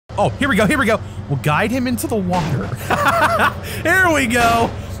Oh, here we go, here we go. We'll guide him into the water. Here we go.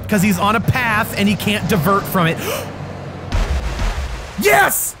 Because he's on a path and he can't divert from it.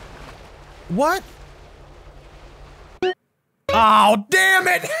 Yes! What? Oh, damn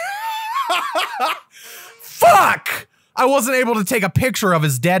it! Fuck! I wasn't able to take a picture of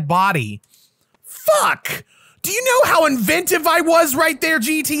his dead body. Fuck! Do you know how inventive I was right there,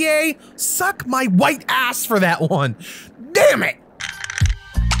 GTA? Suck my white ass for that one. Damn it!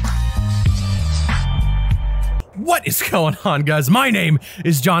 What is going on, guys? My name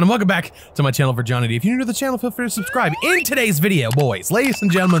is John, and welcome back to my channel for Johnny D. If you're new to the channel, feel free to subscribe. In today's video, boys, ladies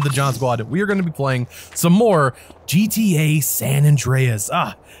and gentlemen of the John Squad, we are going to be playing some more GTA San Andreas.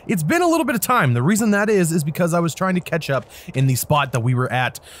 It's been a little bit of time. The reason that is because I was trying to catch up in the spot that we were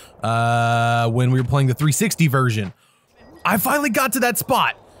at when we were playing the 360 version. I finally got to that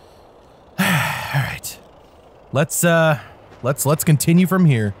spot. All right, let's continue from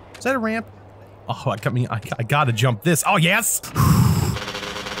here. Is that a ramp? Oh, I gotta jump this. Oh, yes! Get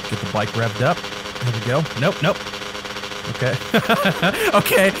the bike revved up. There we go. Nope, nope. Okay.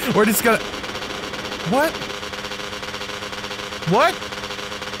 Okay, we're just gonna... What? What?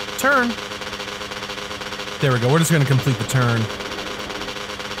 Turn. There we go. We're just gonna complete the turn.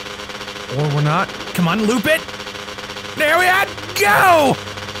 Or we're not. Come on, loop it! There we are! Go!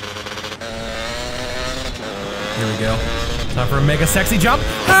 Here we go. Time for a mega sexy jump.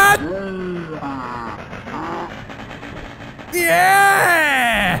 Ah!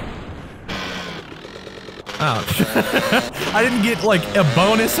 Yeah! Oh. I didn't get like a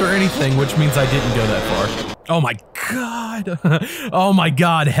bonus or anything, which means I didn't go that far. Oh my god. Oh my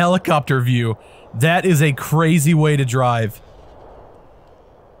god, helicopter view. That is a crazy way to drive.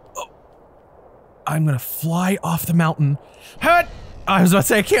 Oh. I'm gonna fly off the mountain. I was about to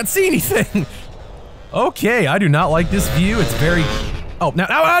say I can't see anything. Okay, I do not like this view. It's very... Oh, no,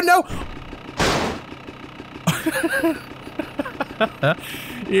 no.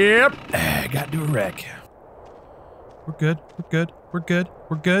 Yep, got to a wreck. We're good, we're good, we're good,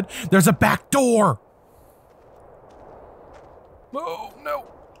 we're good. There's a back door! Oh, no.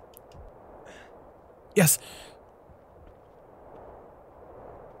 Yes.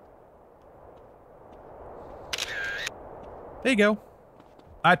 There you go.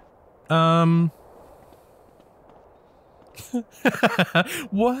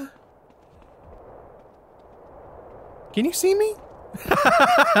 What? Can you see me?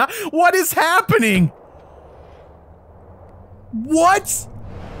 What is happening? What?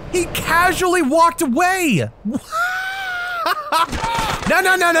 He casually walked away.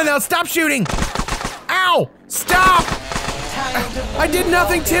 No, stop shooting. Ow, stop. I did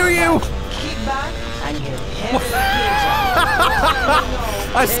nothing to you.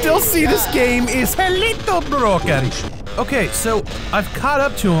 I still see this game is a little broken. Okay, so I've caught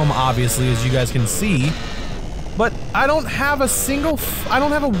up to him, obviously, as you guys can see. But I don't have a single, I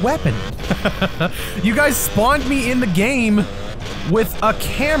don't have a weapon. You guys spawned me in the game with a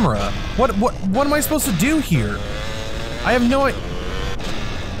camera. What am I supposed to do here? I have no idea.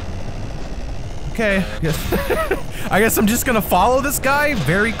 Okay, I guess I'm just gonna follow this guy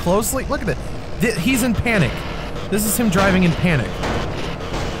very closely. Look at it. He's in panic. This is him driving in panic.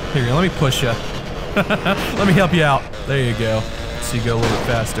 Here, let me push you. Let me help you out. There you go. So you go a little bit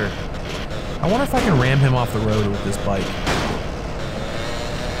faster. I wonder if I can ram him off the road with this bike.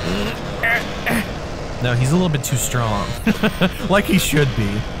 No, he's a little bit too strong. Like he should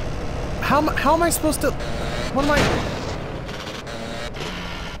be. How am I supposed to... What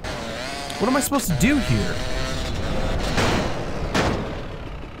am I supposed to do here?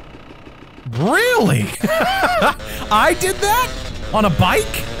 Really? I did that? On a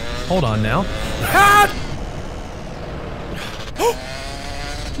bike? Hold on now. Ah!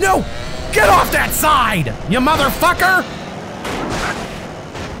 No! Get off that side, you motherfucker!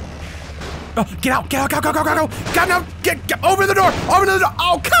 Oh, get out, go, get over the door,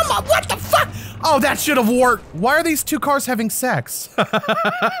 Oh, come on, what the fuck? Oh, that should have worked. Why are these two cars having sex?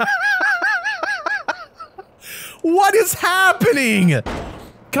 What is happening?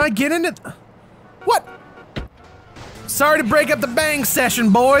 Can I get in it? What? Sorry to break up the bang session,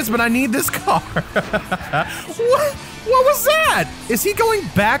 boys, but I need this car. What was that? Is he going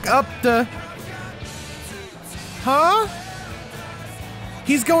back up the... Huh?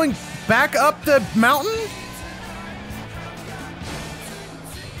 He's going back up the mountain?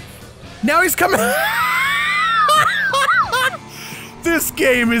 Now he's coming... This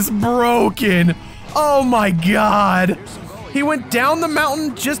game is broken. Oh my god. He went down the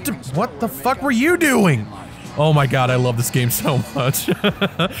mountain just to... What the fuck were you doing? Oh my god, I love this game so much.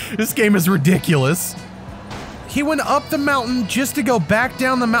 This game is ridiculous. He went up the mountain just to go back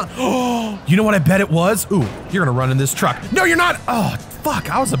down the mountain. Oh, you know what I bet it was? Ooh, you're gonna run in this truck. No, you're not. Oh,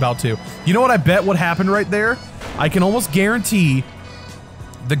 fuck, I was about to. You know what I bet what happened right there? I can almost guarantee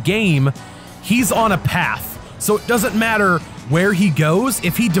the game, he's on a path. So it doesn't matter where he goes.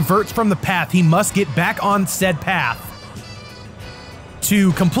 If he diverts from the path, he must get back on said path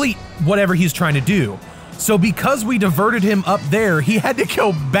to complete whatever he's trying to do. So because we diverted him up there, he had to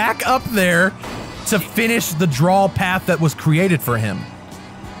go back up there to finish the draw path that was created for him.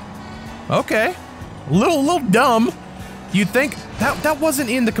 Okay, a little dumb. You'd think that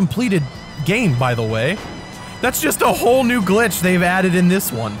wasn't in the completed game, by the way. That's just a whole new glitch they've added in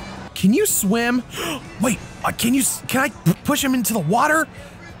this one. Can you swim? Wait, can I push him into the water?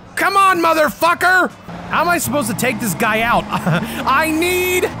 Come on, motherfucker! How am I supposed to take this guy out? I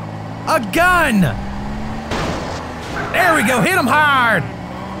need a gun! There we go, hit him hard!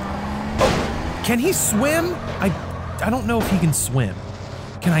 Oh, can he swim? I don't know if he can swim.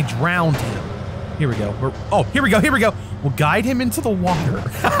 Can I drown him? Here we go. Here we go. We'll guide him into the water.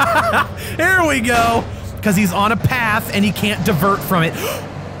 Here we go! Because he's on a path and he can't divert from it.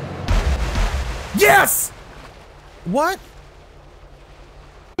 Yes! What?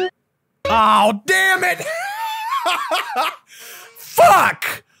 Oh, damn it!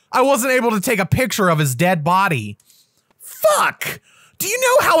 Fuck! I wasn't able to take a picture of his dead body. Fuck! Do you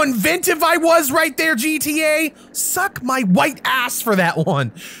know how inventive I was right there, GTA? Suck my white ass for that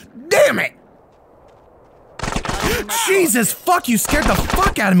one. Damn it! Jesus, fuck, you scared the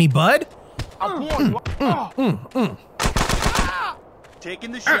fuck out of me, bud.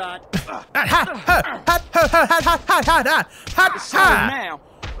 Taking the shot. Now.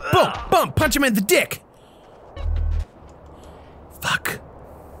 Boom, boom, punch him in the dick. Fuck.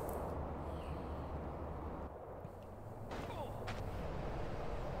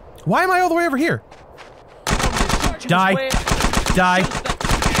 Why am I all the way over here? Die. Die.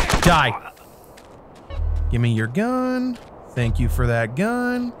 Die. Give me your gun. Thank you for that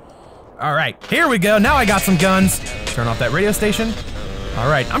gun. All right, here we go. Now I got some guns. Turn off that radio station. All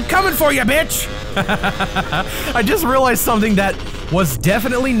right, I'm coming for you, bitch. I just realized something that was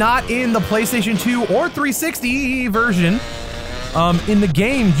definitely not in the PlayStation 2 or 360 version. In the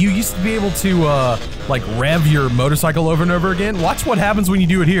game, you used to be able to, like, rev your motorcycle over and over again. Watch what happens when you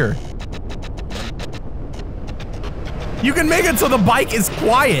do it here. You can make it so the bike is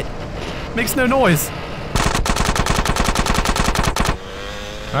quiet. Makes no noise.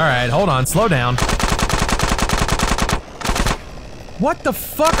 All right, hold on, slow down. What the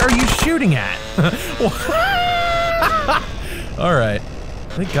fuck are you shooting at? All right,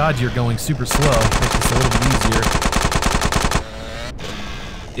 thank God you're going super slow. Make this a little bit easier.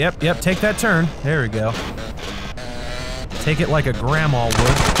 Yep, take that turn. There we go. Take it like a grandma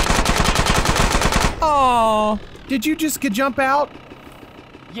would. Oh, did you just jump out?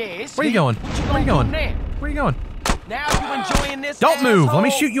 Yes. Where you going? Where you going? Where you going? Now you enjoying this? Don't move. asshole? Let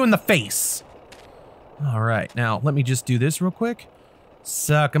me shoot you in the face. All right, now let me just do this real quick.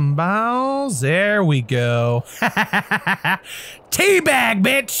 Suck 'em balls. There we go. Teabag,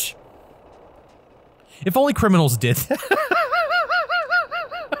 bitch. If only criminals did that.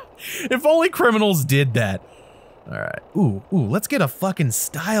 If only criminals did that. All right. Ooh, let's get a fucking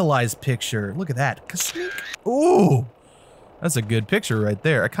stylized picture. Look at that. Ooh. That's a good picture right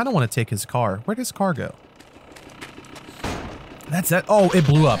there. I kind of want to take his car. Where'd his car go? That's that. Oh, it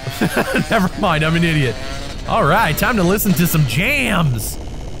blew up. Never mind, I'm an idiot. All right, time to listen to some jams.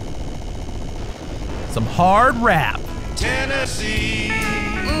 Some hard rap. Tennessee.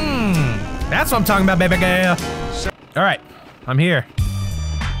 That's what I'm talking about, baby girl. All right, I'm here.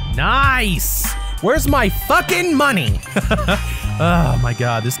 Nice. Where's my fucking money? Oh my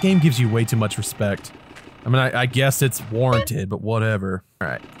God, this game gives you way too much respect. I mean, I guess it's warranted, but whatever. All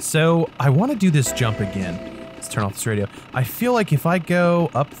right, so I want to do this jump again. Let's turn off this radio. I feel like if I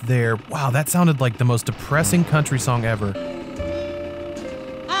go up there, wow, that sounded like the most depressing country song ever. And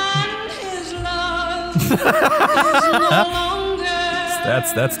his love is no longer.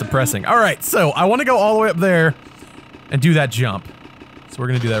 That's depressing. All right, so I want to go all the way up there and do that jump. So we're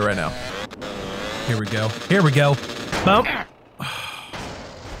gonna do that right now. Here we go. Here we go. Bump.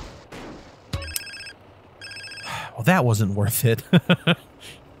 Well, that wasn't worth it.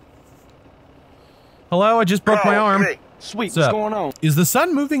 Hello, I just broke my arm. Hey, sweet, What's going on? Is the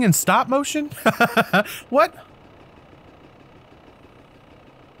sun moving in stop motion? What?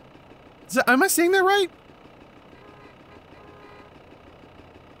 Am I seeing that right?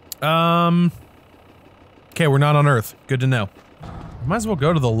 Okay, we're not on Earth. Good to know. Might as well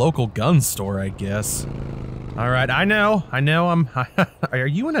go to the local gun store, I guess. All right, I know, are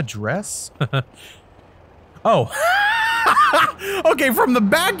you in a dress? Oh. Okay, from the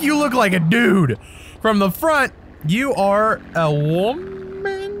back, you look like a dude. From the front, you are a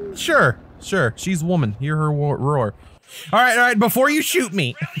woman? Sure, sure. She's a woman. Hear her roar. All right, before you shoot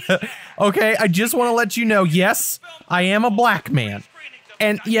me. Okay, I just want to let you know, yes, I am a black man.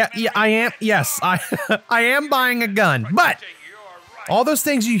 And yeah, I am, yes, I am buying a gun. But all those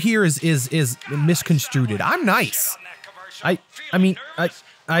things you hear is misconstrued. I'm nice. I mean, I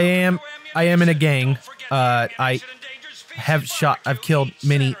am in a gang. I've killed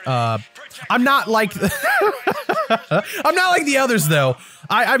many, I'm not like, I'm not like the others though.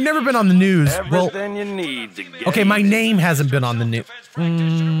 I've never been on the news. Everything you need to get. Okay, my name hasn't been on the news.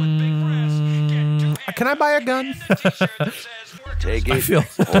 Can I buy a gun? Take it, I feel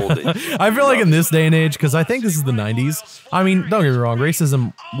hold it. I feel like in this day and age, because I think this is the 90s. I mean, don't get me wrong,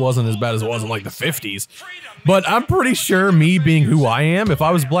 racism wasn't as bad as it was in like the 50s. But I'm pretty sure me being who I am, if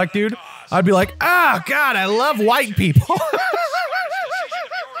I was a black dude, I'd be like, oh God, I love white people.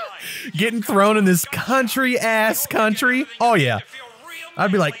 Getting thrown in this country-ass country. Oh yeah.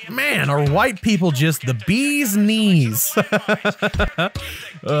 I'd be like, man, are white people just the bee's knees?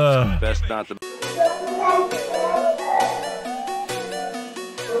 Best not to.